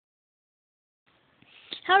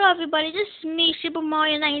Hello everybody, this is me,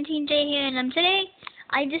 supermario19jay here, and today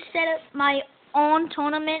I just set up my own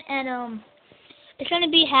tournament, and it's gonna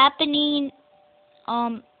be happening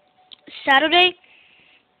Saturday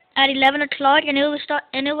at 11 o'clock, and it will start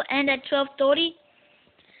and it will end at 12:30.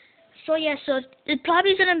 So yeah, so it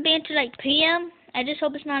probably is gonna be until like PM. I just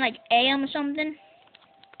hope it's not like AM or something.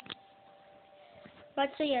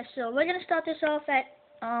 But so yeah, so we're gonna start this off at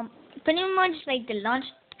pretty much like the lunch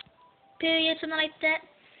period, something like that.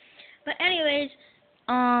 But anyways,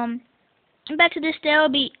 back to this.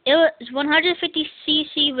 It's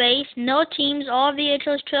 150cc race, no teams, all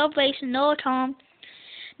vehicles, 12 races, no Tom.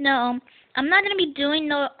 No, I'm not gonna be doing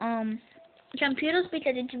no computers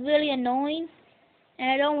because it's really annoying, and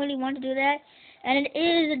I don't really want to do that. And it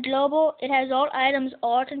is a global. It has all items,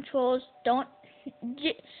 all controls.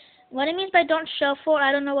 What it means by don't shuffle,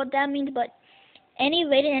 I don't know what that means, but any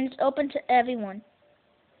rating, and it's open to everyone.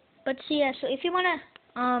 But see, yeah, so if you wanna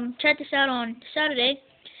check this out on Saturday,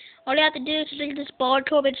 all you have to do is look at this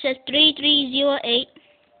barcode which says 3308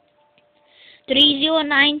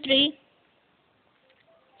 3093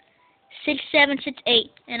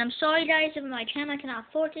 6768. And I'm sorry guys if my camera cannot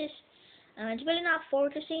focus. It's really not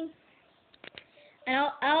focusing. And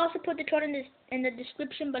I'll also put the code in the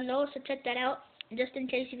description below, so check that out just in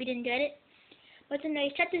case if you didn't get it. But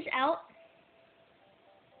anyway, check this out.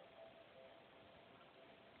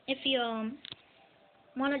 If you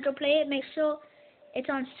want to go play it, make sure it's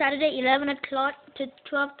on Saturday 11 o'clock to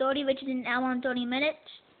 12:30, which is an hour and 30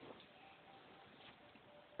 minutes.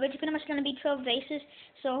 Which is pretty much going to be 12 races.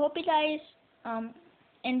 So I hope you guys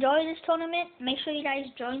enjoy this tournament. Make sure you guys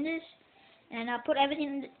join this. And I'll put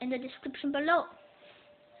everything in the description below.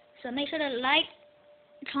 So make sure to like,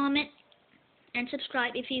 comment, and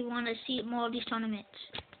subscribe if you want to see more of these tournaments.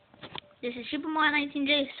 This is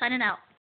supermario19jay signing out.